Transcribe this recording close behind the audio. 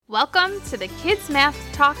Welcome to the Kids Math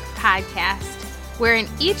Talk podcast, where in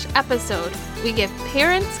each episode we give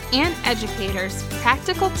parents and educators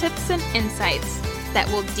practical tips and insights that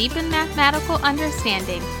will deepen mathematical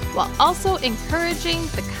understanding while also encouraging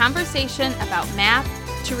the conversation about math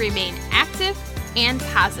to remain active and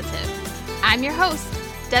positive. I'm your host,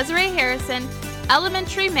 Desiree Harrison,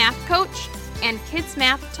 elementary math coach and Kids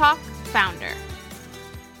Math Talk founder.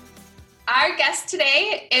 Our guest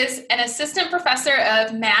today is an assistant professor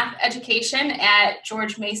of math education at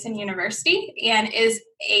George Mason University and is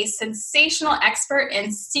a sensational expert in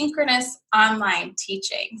synchronous online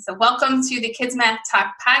teaching. So welcome to the Kids Math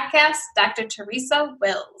Talk podcast, Dr. Teresa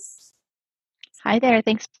Wills. Hi there.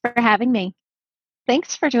 Thanks for having me.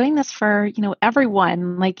 Thanks for doing this for,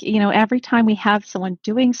 everyone. Every time we have someone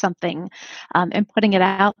doing something and putting it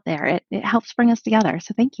out there, it helps bring us together.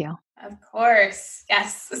 So thank you. Of course.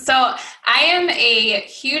 Yes. So I am a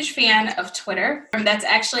huge fan of Twitter. That's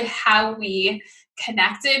actually how we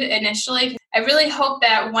connected initially. I really hope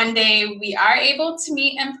that one day we are able to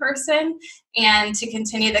meet in person and to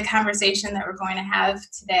continue the conversation that we're going to have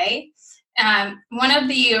today. One of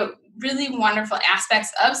the really wonderful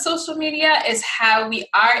aspects of social media is how we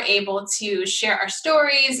are able to share our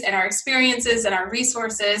stories and our experiences and our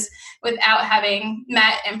resources without having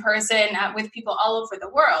met in person with people all over the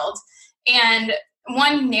world. And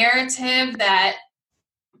one narrative that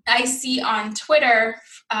I see on Twitter,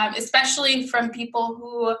 especially from people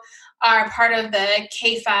who are part of the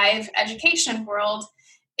K-5 education world,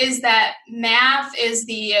 is that math is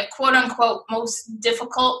the quote-unquote most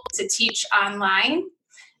difficult to teach online.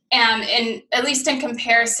 And at least in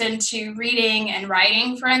comparison to reading and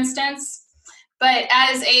writing, for instance. But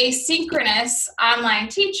as a synchronous online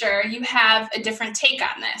teacher, you have a different take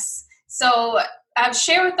on this. So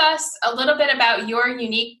share with us a little bit about your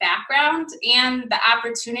unique background and the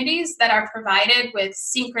opportunities that are provided with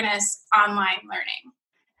synchronous online learning.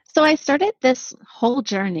 So I started this whole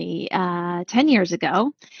journey 10 years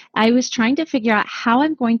ago. I was trying to figure out how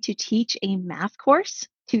I'm going to teach a math course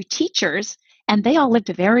to teachers, and they all lived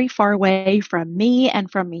very far away from me and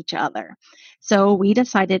from each other. So we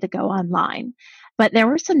decided to go online. But there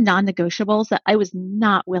were some non-negotiables that I was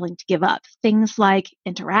not willing to give up. Things like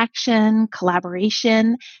interaction,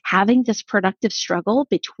 collaboration, having this productive struggle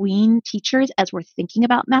between teachers as we're thinking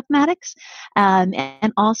about mathematics,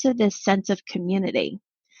 and also this sense of community.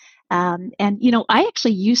 I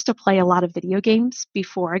actually used to play a lot of video games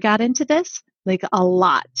before I got into this, like a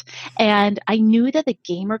lot. And I knew that the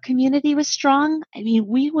gamer community was strong. I mean,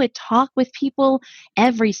 we would talk with people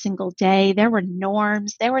every single day. There were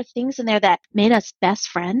norms. There were things in there that made us best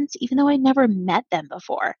friends, even though I never met them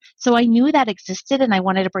before. So I knew that existed and I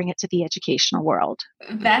wanted to bring it to the educational world.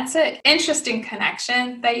 That's an interesting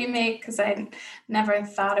connection that you make because I never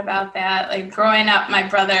thought about that. Like growing up, my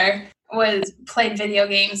brother played video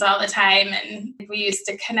games all the time and we used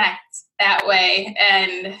to connect that way.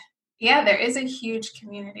 And yeah, there is a huge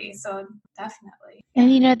community. So definitely.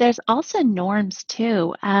 And, there's also norms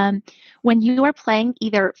too. When you are playing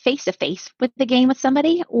either face-to-face with the game with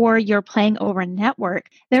somebody or you're playing over a network,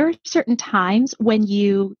 there are certain times when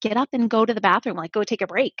you get up and go to the bathroom, like go take a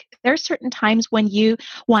break. There are certain times when you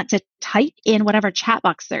want to type in whatever chat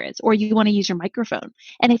box there is, or you want to use your microphone.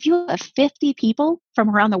 And if you have 50 people from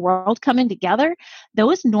around the world coming together,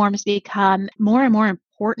 those norms become more and more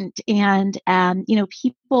important. And,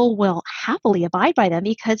 people will happily abide by them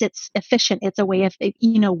because it's efficient. It's a way of,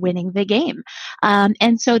 winning the game.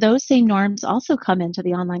 And so those same norms also come into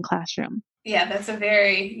the online classroom. Yeah, that's a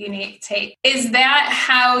very unique take. Is that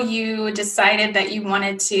how you decided that you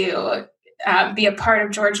wanted to be a part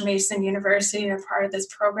of George Mason University and a part of this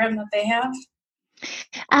program that they have?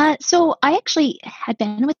 So I actually had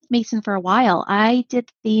been with Mason for a while. I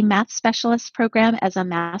did the math specialist program as a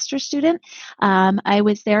master's student. I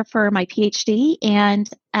was there for my PhD, and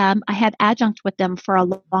I had adjunct with them for a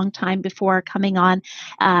long time before coming on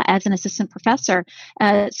as an assistant professor.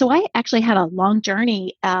 So I actually had a long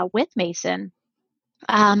journey with Mason.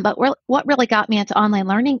 But what really got me into online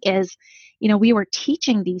learning is, we were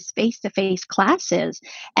teaching these face-to-face classes,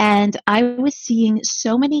 and I was seeing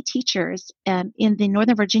so many teachers in the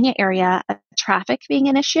Northern Virginia area, traffic being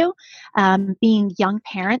an issue, being young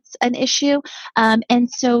parents an issue. And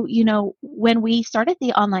so, when we started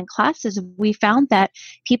the online classes, we found that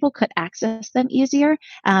people could access them easier.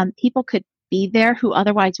 People could be there who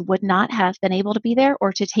otherwise would not have been able to be there,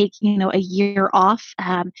 or to take, a year off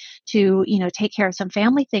to, take care of some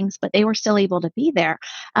family things, but they were still able to be there.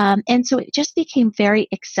 And so it just became very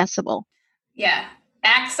accessible. Yeah.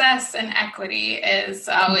 Access and equity is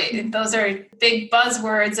always, those are big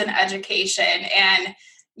buzzwords in education. And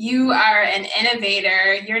you are an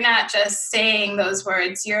innovator. You're not just saying those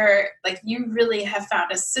words. You're like, you really have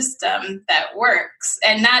found a system that works,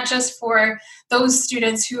 and not just for those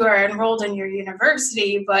students who are enrolled in your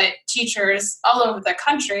university, but teachers all over the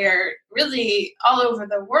country, or really all over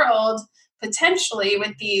the world, potentially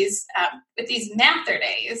with these Mather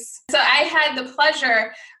Days. So I had the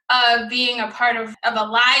pleasure of being a part of a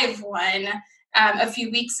live one a few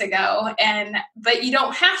weeks ago, but you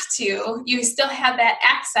don't have to. You still have that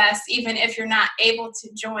access even if you're not able to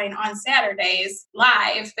join on Saturdays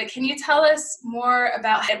live. But can you tell us more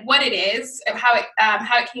about what it is, how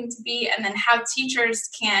it came to be, and then how teachers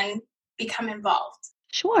can become involved?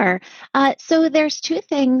 Sure. So there's two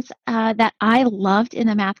things that I loved in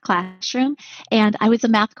the math classroom, and I was a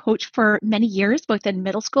math coach for many years, both in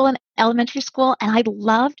middle school and elementary school, and I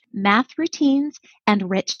loved math routines and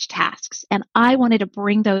rich tasks, and I wanted to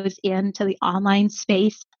bring those into the online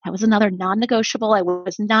space. That was another non-negotiable. I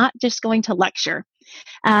was not just going to lecture.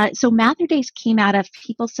 So Mather Days came out of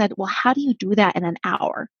people said, well, how do you do that in an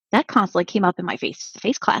hour? That constantly came up in my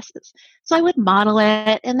face-to-face classes. So I would model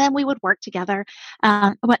it and then we would work together.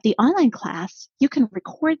 But the online class, you can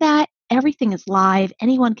record that. Everything is live.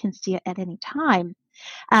 Anyone can see it at any time.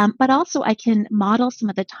 But also, I can model some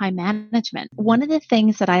of the time management. One of the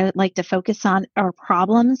things that I like to focus on are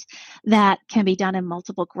problems that can be done in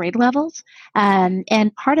multiple grade levels.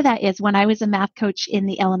 And part of that is when I was a math coach in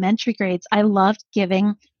the elementary grades, I loved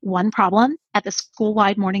giving one problem at the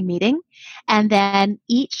school-wide morning meeting, and then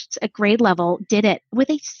each grade level did it with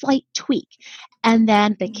a slight tweak. And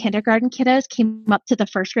then the kindergarten kiddos came up to the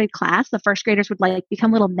first grade class. The first graders would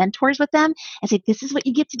become little mentors with them and say, this is what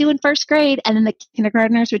you get to do in first grade. And then the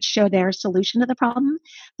kindergartners would show their solution to the problem.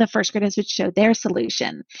 The first graders would show their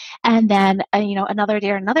solution. And then, another day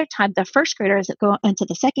or another time, the first graders that go into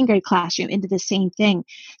the second grade classroom into the same thing.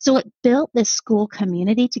 So it built this school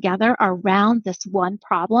community together around this one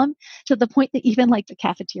problem, to the point that even the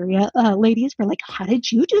cafeteria ladies were like, how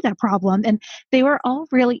did you do that problem? And they were all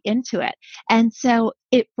really into it. And so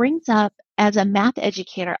it brings up, as a math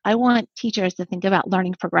educator, I want teachers to think about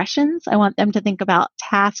learning progressions. I want them to think about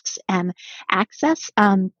tasks and access.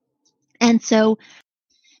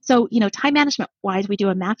 Time management wise, we do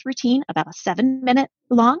a math routine about a 7-minute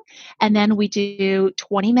long, and then we do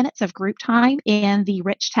 20 minutes of group time in the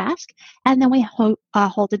rich task, and then we hold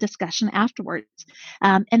a discussion afterwards.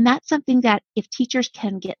 And that's something that if teachers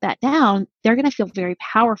can get that down, they're going to feel very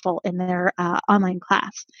powerful in their online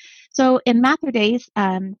class. So in Mather Days,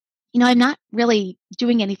 I'm not really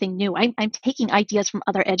doing anything new. I'm taking ideas from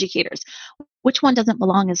other educators. Which one doesn't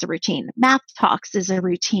belong as a routine? Math Talks is a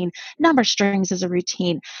routine. Number strings is a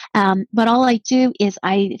routine. But all I do is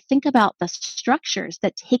I think about the structures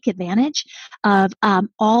that take advantage of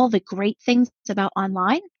all the great things about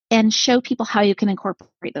online and show people how you can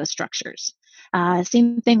incorporate those structures.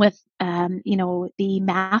 Same thing with, the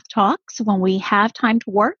Math Talks. When we have time to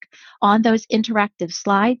work on those interactive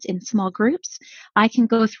slides in small groups, I can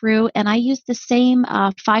go through and I use the same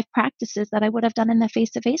 5 practices that I would have done in the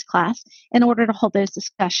face-to-face class in order to hold those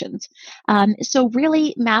discussions. So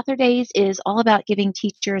really, Mather Days is all about giving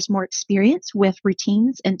teachers more experience with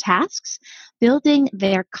routines and tasks, building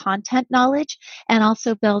their content knowledge, and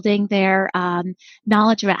also building their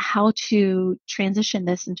knowledge about how to transition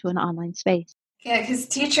this into an online space. Yeah, because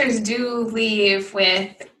teachers do leave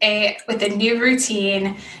with a new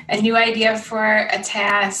routine, a new idea for a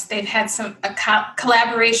task. They've had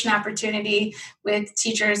collaboration opportunity with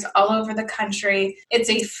teachers all over the country. It's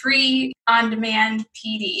a free on-demand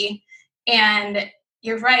PD, and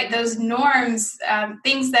you're right. Those norms,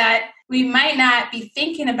 things that we might not be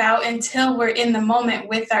thinking about until we're in the moment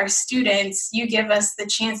with our students. You give us the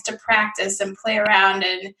chance to practice and play around,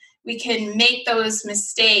 and we can make those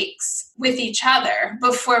mistakes with each other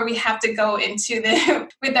before we have to go into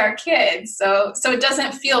with our kids. So it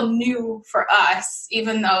doesn't feel new for us,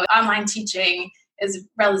 even though online teaching is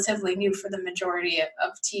relatively new for the majority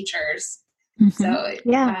of teachers. Mm-hmm. So,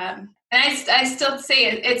 yeah. And I still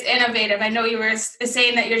say it's innovative. I know you were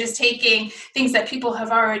saying that you're just taking things that people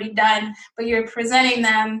have already done, but you're presenting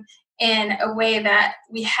them in a way that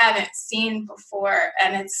we haven't seen before.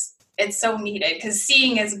 And it's so needed, because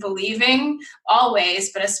seeing is believing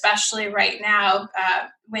always, but especially right now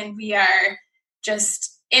when we are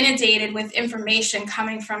just inundated with information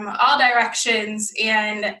coming from all directions.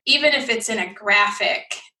 And even if it's in a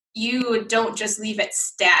graphic, you don't just leave it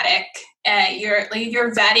static.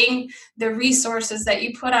 You're vetting the resources that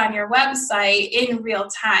you put on your website in real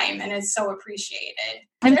time, and it's so appreciated.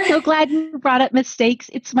 I'm so glad you brought up mistakes.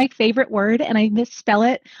 It's my favorite word, and I misspell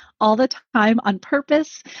it all the time on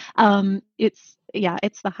purpose. yeah,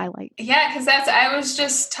 it's the highlight. Yeah, because I was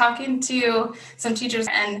just talking to some teachers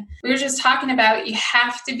and we were just talking about you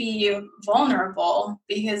have to be vulnerable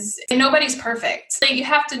because nobody's perfect. So you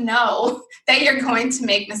have to know that you're going to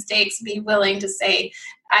make mistakes, be willing to say,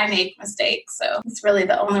 I make mistakes. So it's really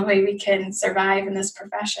the only way we can survive in this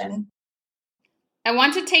profession. I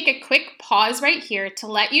want to take a quick pause right here to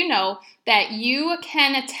let you know that you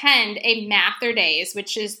can attend a Math'er-Days,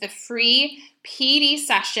 which is the free PD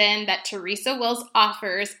session that Teresa Wills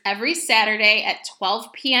offers every Saturday at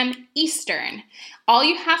 12 p.m. Eastern. All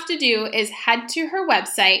you have to do is head to her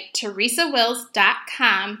website,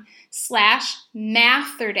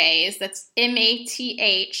 teresawills.com/Math'er-Days. That's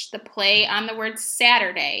MATH, the play on the word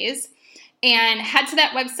Saturdays. And head to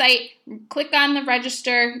that website, click on the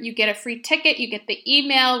register, you get a free ticket, you get the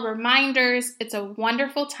email reminders. It's a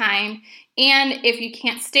wonderful time. And if you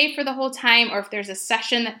can't stay for the whole time, or if there's a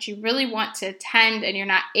session that you really want to attend and you're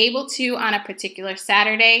not able to on a particular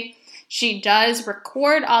Saturday, she does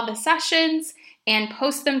record all the sessions and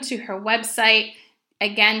post them to her website.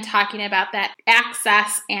 Again, talking about that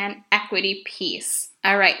access and equity piece.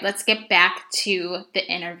 All right, let's get back to the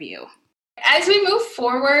interview. As we move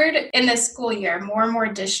forward in this school year, more and more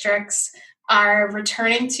districts are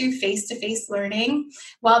returning to face-to-face learning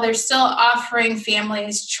while they're still offering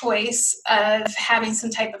families choice of having some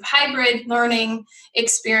type of hybrid learning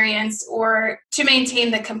experience or to maintain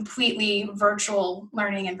the completely virtual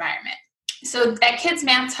learning environment. So at Kids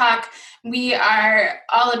Math Talk, we are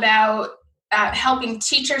all about helping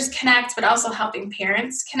teachers connect, but also helping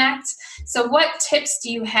parents connect. So what tips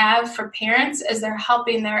do you have for parents as they're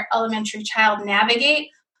helping their elementary child navigate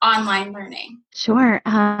online learning? Sure.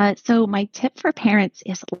 So my tip for parents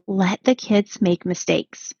is let the kids make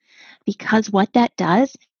mistakes, because what that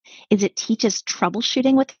does is it teaches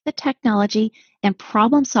troubleshooting with the technology and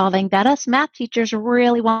problem solving that us math teachers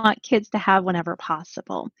really want kids to have whenever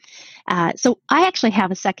possible. So I actually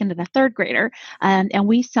have a second and a third grader, and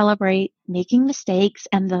we celebrate making mistakes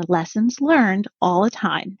and the lessons learned all the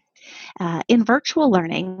time. In virtual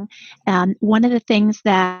learning, one of the things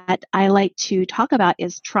that I like to talk about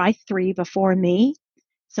is try 3 before me.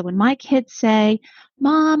 So when my kids say,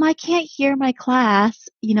 Mom, I can't hear my class,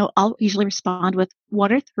 I'll usually respond with,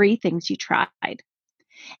 what are 3 things you tried?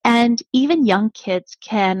 And even young kids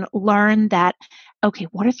can learn that, okay,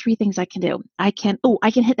 what are 3 things I can do? I can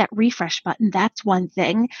hit that refresh button. That's one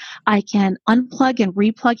thing. I can unplug and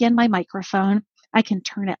replug in my microphone. I can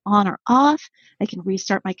turn it on or off. I can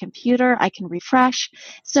restart my computer. I can refresh.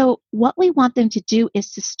 So what we want them to do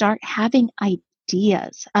is to start having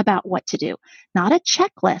ideas about what to do. Not a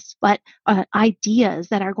checklist, but ideas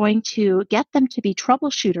that are going to get them to be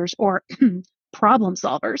troubleshooters or problem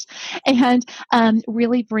solvers, and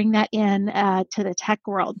really bring that in to the tech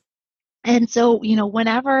world. And so,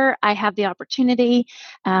 whenever I have the opportunity,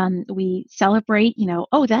 we celebrate,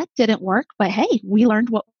 oh, that didn't work, but hey, we learned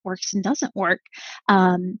what works and doesn't work.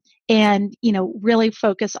 And, really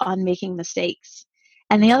focus on making mistakes.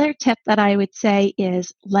 And the other tip that I would say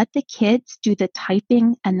is let the kids do the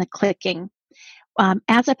typing and the clicking.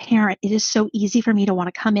 As a parent, it is so easy for me to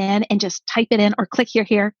want to come in and just type it in or click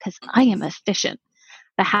here, because I am efficient.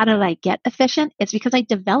 But how did I get efficient? It's because I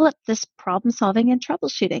developed this problem solving and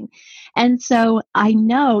troubleshooting. And so I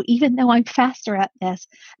know, even though I'm faster at this,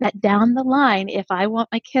 that down the line, if I want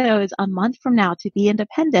my kiddos a month from now to be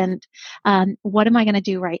independent, what am I going to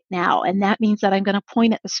do right now? And that means that I'm going to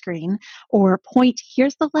point at the screen or point,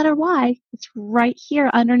 here's the letter Y. It's right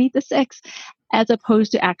here underneath the 6, as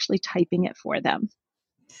opposed to actually typing it for them.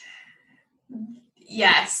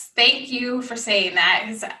 Yes, thank you for saying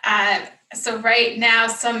that. So right now,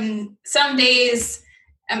 some days,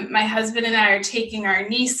 my husband and I are taking our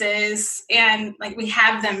nieces, and we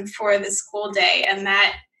have them for the school day, and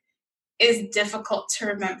that is difficult to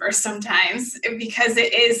remember sometimes because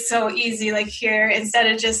it is so easy. Here, instead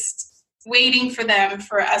of just waiting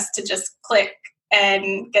for us to just click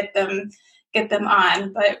and get them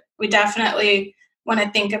on, but we definitely want to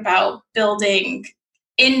think about building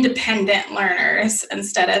independent learners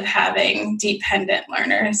instead of having dependent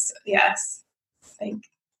learners. Yes, I think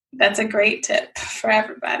that's a great tip for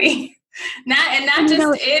everybody. Not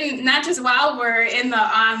just while we're in the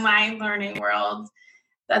online learning world.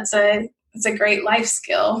 It's a great life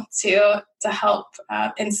skill to help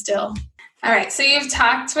instill. All right, so you've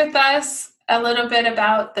talked with us a little bit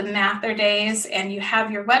about the Math'er-Days, and you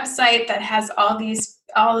have your website that has all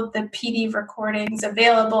of the PD recordings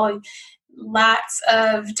available. Lots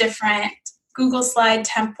of different Google Slide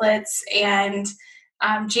templates and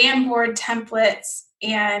Jamboard templates.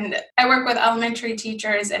 And I work with elementary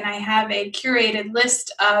teachers, and I have a curated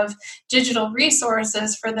list of digital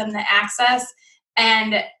resources for them to access.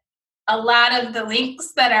 And a lot of the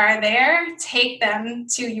links that are there take them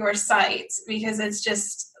to your site because it's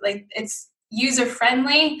just like it's user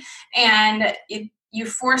friendly, and you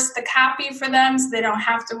force the copy for them so they don't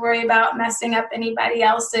have to worry about messing up anybody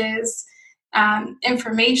else's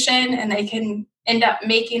information, and they can end up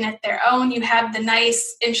making it their own. You have the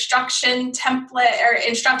nice instruction template or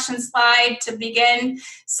instruction slide to begin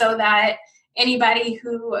so that anybody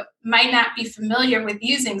who might not be familiar with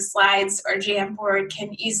using slides or Jamboard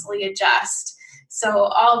can easily adjust. So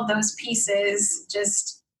all of those pieces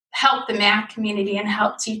just help the math community and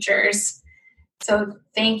help teachers. So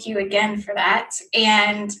thank you again for that.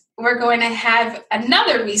 And we're going to have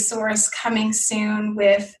another resource coming soon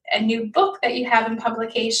with a new book that you have in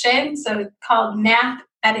publication, so called Math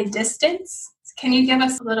at a Distance. Can you give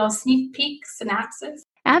us a little sneak peek synopsis?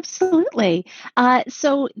 Absolutely.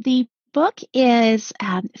 So the book is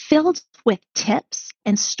filled with tips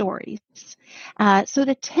and stories. So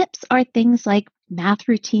the tips are things like math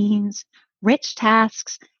routines, rich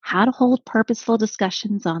tasks, how to hold purposeful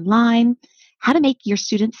discussions online, how to make your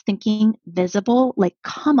students' thinking visible, like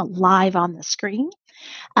come alive on the screen,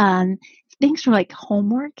 things from like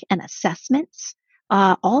homework and assessments,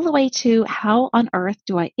 all the way to how on earth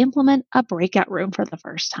do I implement a breakout room for the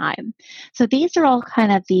first time. So these are all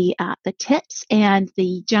kind of the tips and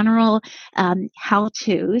the general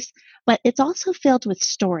how-tos, but it's also filled with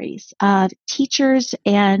stories of teachers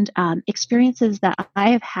and experiences that I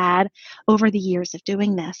have had over the years of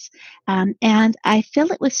doing this. And I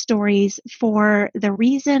fill it with stories for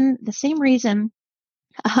the same reason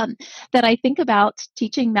that I think about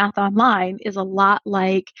teaching math online is a lot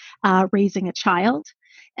like raising a child.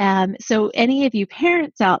 So any of you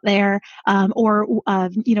parents out there or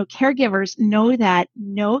caregivers know that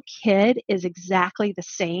no kid is exactly the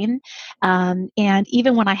same. And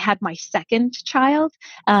even when I had my second child,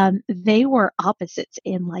 they were opposites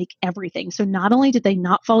in like everything. So not only did they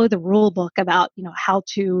not follow the rule book about how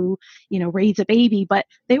to raise a baby, but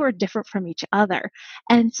they were different from each other.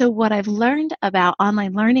 And so what I've learned about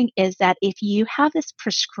online learning is that if you have this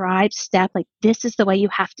prescribed step, like this is the way you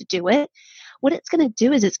have to do it, what it's going to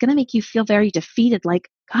do is it's going to make you feel very defeated, like,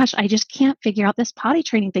 gosh, I just can't figure out this potty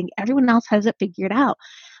training thing. Everyone else has it figured out.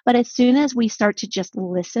 But as soon as we start to just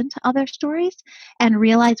listen to other stories and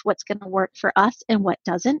realize what's going to work for us and what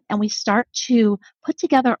doesn't, and we start to put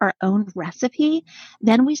together our own recipe,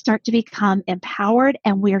 then we start to become empowered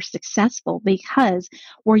and we're successful because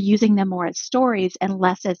we're using them more as stories and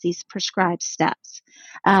less as these prescribed steps.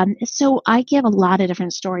 So I give a lot of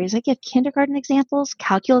different stories. I give kindergarten examples,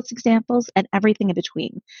 calculus examples, and everything in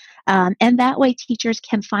between. And that way teachers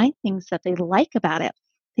can find things that they like about it.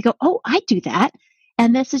 They go, oh, I do that.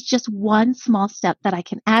 And this is just one small step that I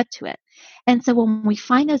can add to it. And so when we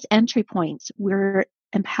find those entry points, we're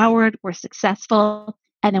empowered, we're successful,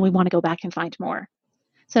 and then we want to go back and find more.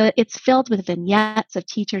 So it's filled with vignettes of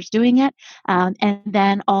teachers doing it. And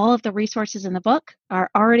then all of the resources in the book are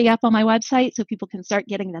already up on my website, so people can start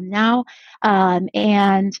getting them now and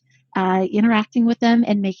interacting with them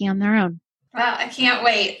and making them their own. Wow, I can't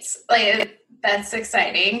wait. Like, that's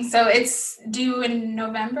exciting. So it's due in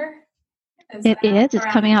November? It is. It's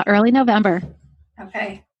coming out early November.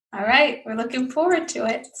 Okay. All right. We're looking forward to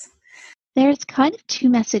it. There's kind of two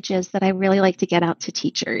messages that I really like to get out to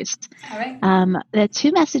teachers. All right. The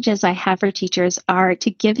two messages I have for teachers are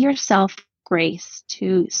to give yourself grace,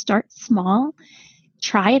 to start small,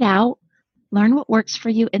 try it out, learn what works for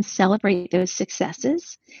you, and celebrate those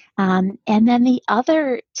successes. And then the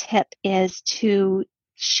other tip is to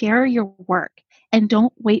share your work. And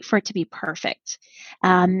don't wait for it to be perfect.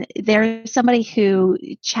 There's somebody who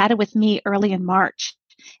chatted with me early in March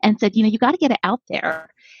and said, you got to get it out there.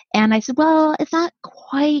 And I said, well, it's not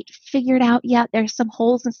quite figured out yet. There's some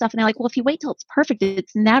holes and stuff. And they're like, well, if you wait till it's perfect,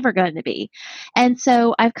 it's never going to be. And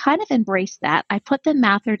so I've kind of embraced that. I put the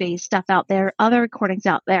Mather Days stuff out there, other recordings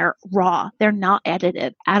out there, raw. They're not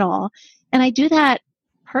edited at all. And I do that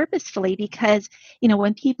purposefully because,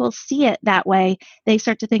 when people see it that way, they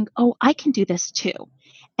start to think, oh, I can do this too.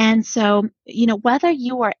 And so, whether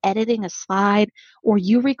you are editing a slide or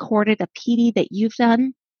you recorded a PD that you've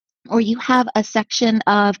done, or you have a section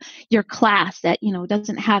of your class that,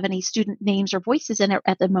 doesn't have any student names or voices in it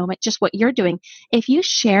at the moment, just what you're doing. If you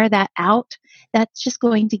share that out, that's just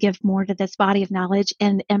going to give more to this body of knowledge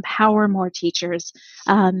and empower more teachers.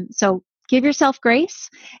 So give yourself grace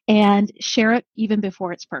and share it even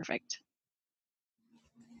before it's perfect.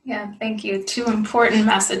 Yeah, thank you. Two important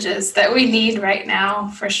messages that we need right now,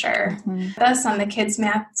 for sure. Mm-hmm. Us on the Kids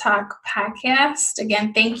Math Talk podcast.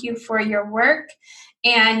 Again, thank you for your work.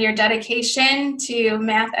 and your dedication to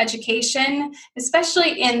math education,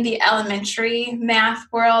 especially in the elementary math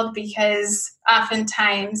world, because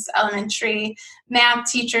oftentimes elementary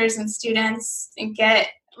math teachers and students get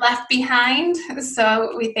left behind.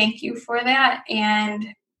 So we thank you for that, and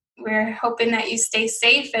we're hoping that you stay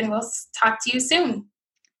safe, and we'll talk to you soon.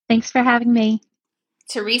 Thanks for having me.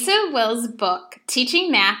 Teresa Will's book,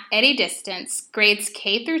 Teaching Math at a Distance, Grades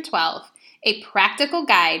K through 12, A Practical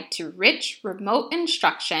Guide to Rich Remote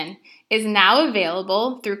Instruction, is now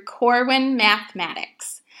available through Corwin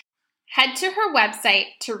Mathematics. Head to her website,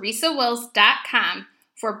 teresawills.com,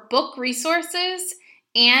 for book resources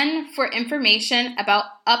and for information about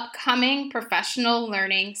upcoming professional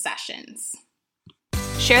learning sessions.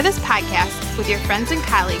 Share this podcast with your friends and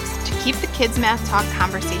colleagues to keep the Kids Math Talk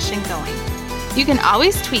conversation going. You can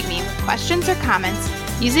always tweet me with questions or comments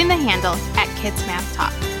using the handle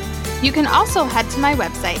 @KidsMathTalk. You can also head to my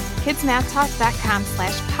website,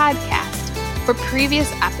 kidsmathtalk.com/podcast, for previous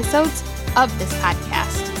episodes of this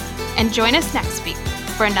podcast. And join us next week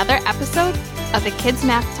for another episode of the Kids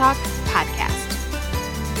Math Talk podcast.